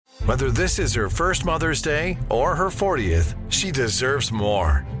Whether this is her first Mother's Day or her 40th, she deserves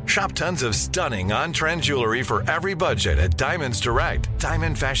more. Shop tons of stunning on-trend jewelry for every budget at Diamonds Direct.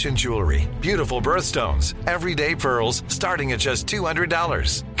 Diamond fashion jewelry, beautiful birthstones, everyday pearls starting at just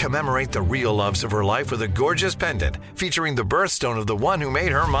 $200. Commemorate the real loves of her life with a gorgeous pendant featuring the birthstone of the one who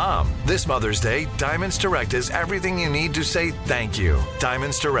made her mom. This Mother's Day, Diamonds Direct is everything you need to say thank you.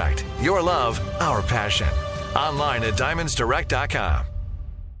 Diamonds Direct. Your love, our passion. Online at diamondsdirect.com.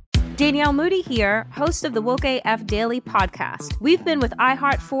 Danielle Moody here, host of the Woke AF Daily podcast. We've been with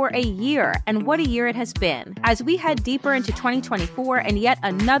iHeart for a year, and what a year it has been. As we head deeper into 2024 and yet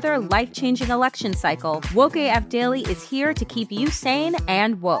another life-changing election cycle, Woke AF Daily is here to keep you sane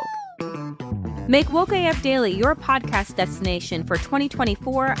and woke. Make Woke AF Daily your podcast destination for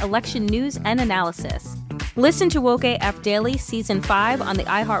 2024 election news and analysis. Listen to Woke AF Daily Season 5 on the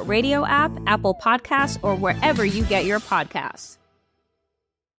iHeartRadio app, Apple Podcasts, or wherever you get your podcasts.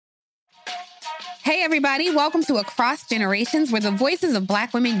 Hey, everybody. Welcome to Across Generations, where the voices of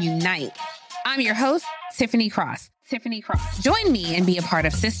Black women unite. I'm your host, Tiffany Cross. Join me and be a part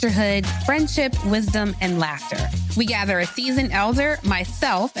of sisterhood, friendship, wisdom, and laughter. We gather a seasoned elder,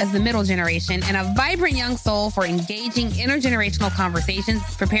 myself as the middle generation, and a vibrant young soul for engaging intergenerational conversations.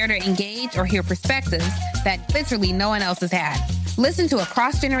 Prepare to engage or hear perspectives that literally no one else has had. Listen to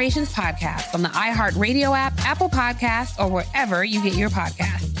Across Generations podcast on the iHeartRadio app, Apple Podcasts, or wherever you get your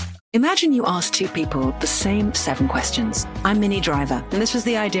podcasts. Imagine you ask two people the same 7 questions. I'm Minnie Driver, and this was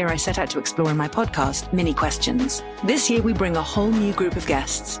the idea I set out to explore in my podcast, Minnie Questions. This year, we bring a whole new group of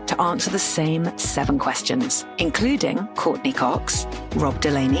guests to answer the same 7 questions, including Courtney Cox, Rob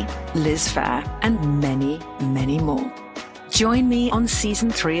Delaney, Liz Phair, and many, many more. Join me on Season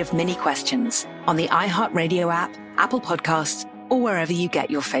 3 of Minnie Questions on the iHeartRadio app, Apple Podcasts, or wherever you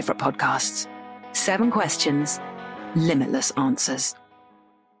get your favorite podcasts. 7 questions, limitless answers.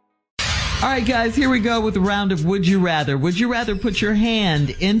 All right, guys, here we go with a round of Would You Rather. Would you rather put your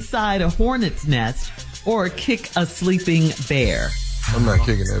hand inside a hornet's nest or kick a sleeping bear? I'm not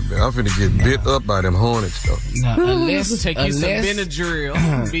kicking that bear. I'm finna get bit up by them hornets, though. No, unless take you some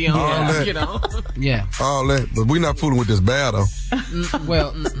Benadryl, be honest, you know. Yeah. All that, but we're not fooling with this bear, though.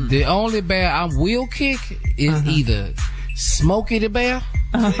 Well, the only bear I will kick is either Smokey the Bear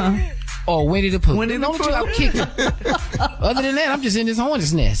or Winnie the Pooh. Winnie the Pooh. I'm kicking. Other than that, I'm just in this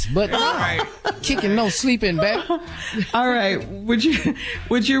hornet's nest. But kicking no sleeping bear. All right. Would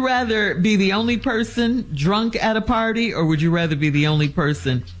you rather be the only person drunk at a party, or would you rather be the only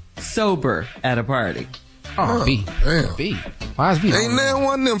person sober at a party? Oh, B. Damn. B. Why is B? Ain't that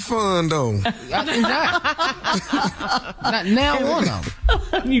one of them fun, though? Not now one of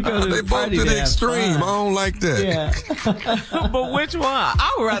them. You go to They the both party to the have extreme. fun. I don't like that. Yeah. But which one?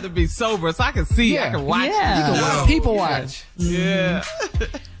 I would rather be sober so I can see. I can watch. Yeah. You can watch. People watch. Yeah.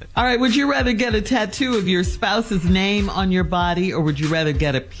 All right. Would you rather get a tattoo of your spouse's name on your body, or would you rather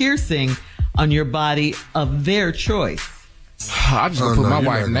get a piercing on your body of their choice? I just gonna put my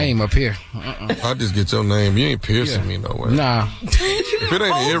wife's name up here. I'll just get your name. You ain't piercing me no way. Nah. If it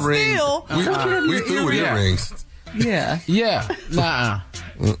ain't an earring, we through with earrings. Yeah. Yeah. Nah.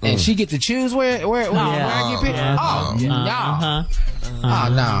 And she get to choose where I get picked? Oh, no.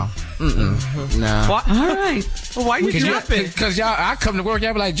 No. What? All right. Well, why you dropping? Because y'all, I come to work,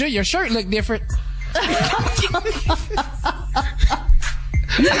 y'all be like, Junior, your shirt look different.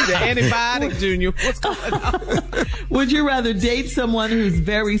 The antibiotic, Junior. What's going on? Would you rather date someone who's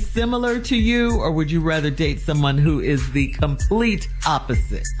very similar to you, or would you rather date someone who is the complete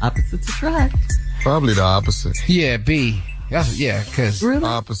opposite? Opposites attract. Probably the opposite. Yeah, B. Because Really?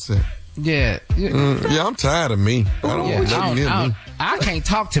 Opposite. Yeah. Yeah, I'm tired of me. I don't want nothing near me. I can't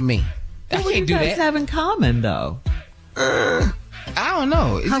talk to me. I What do can't you do guys that. have in common, though? I don't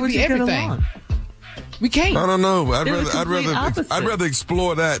know. It How could would be you everything. get along? We can't. I don't know. They're the complete opposite. I'd rather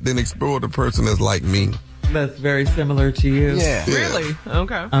explore that than explore the person that's like me. That's very similar to you. Yeah. Really?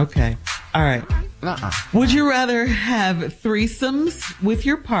 Okay. Okay. All right. Uh-uh. Would you rather have threesomes with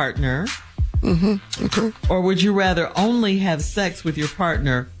your partner? Okay. Or would you rather only have sex with your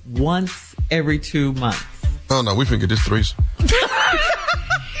partner once every 2 months? Oh, no, we finna get this threesome. You're going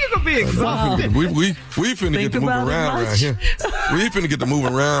to be exhausted. We finna get to move about it around much? here. We finna get to move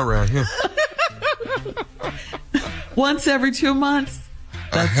around here. Once every 2 months?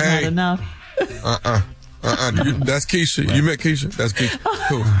 That's Hey. not enough. That's Keisha. You met Keisha? That's Keisha.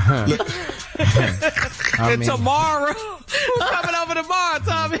 Cool. And tomorrow, who's coming over tomorrow,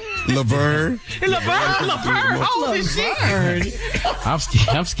 Tommy? Laverne. Laverne, how old is she? I'm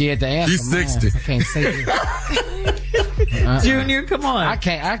scared to ask. She's her, man. 60. I can't say that. Junior, come on.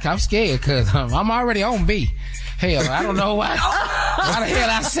 I'm scared because I'm already on B. Hell, I don't know why. Why the hell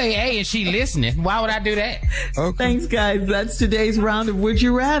I say A and she listening? Why would I do that? Okay. Thanks, guys. That's today's round of Would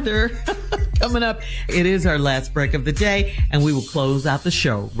You Rather. Coming up, it is our last break of the day, and we will close out the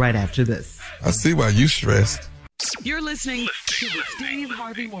show right after this. I see why you stressed. You're listening to the Steve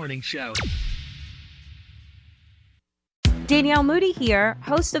Harvey Morning Show. Danielle Moody here,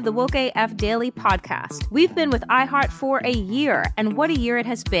 host of the Woke AF Daily podcast. We've been with iHeart for a year, and what a year it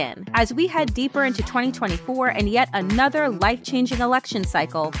has been. As we head deeper into 2024 and yet another life-changing election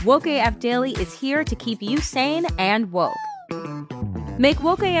cycle, Woke AF Daily is here to keep you sane and woke. Make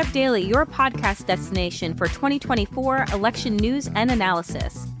Woke AF Daily your podcast destination for 2024 election news and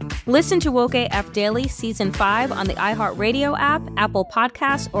analysis. Listen to Woke AF Daily Season 5 on the iHeartRadio app, Apple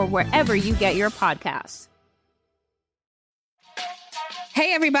Podcasts, or wherever you get your podcasts.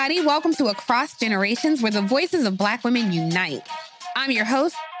 Hey, everybody. Welcome to Across Generations, where the voices of Black women unite. I'm your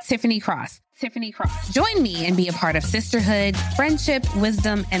host, Tiffany Cross. Join me and be a part of sisterhood, friendship,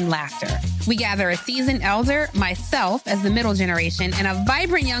 wisdom, and laughter. We gather a seasoned elder, myself as the middle generation, and a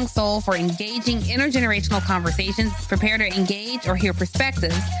vibrant young soul for engaging intergenerational conversations. Prepare to engage or hear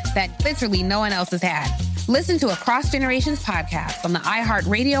perspectives that literally no one else has had. Listen to Across Generations podcast on the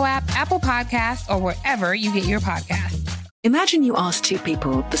iHeartRadio app, Apple Podcasts, or wherever you get your podcasts. Imagine you ask two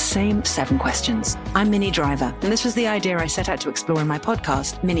people the same 7 questions. I'm Minnie Driver, and this was the idea I set out to explore in my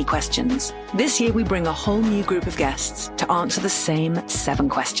podcast, Mini Questions. This year, we bring a whole new group of guests to answer the same 7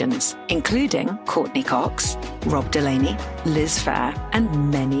 questions, including Courtney Cox, Rob Delaney, Liz Phair,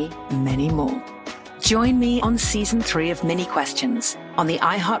 and many, many more. Join me on Season 3 of Mini Questions on the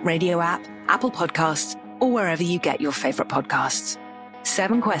iHeartRadio app, Apple Podcasts, or wherever you get your favorite podcasts.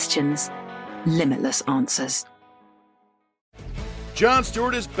 7 questions, limitless answers. Jon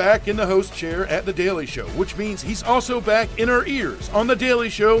Stewart is back in the host chair at The Daily Show, which means he's also back in our ears on The Daily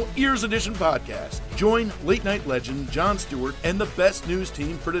Show Ears Edition podcast. Join late-night legend Jon Stewart and the best news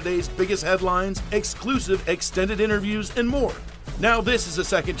team for today's biggest headlines, exclusive extended interviews, and more. Now this is a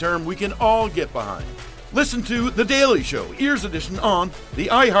second term we can all get behind. Listen to The Daily Show Ears Edition on the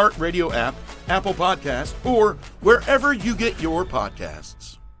iHeartRadio app, Apple Podcasts, or wherever you get your podcasts.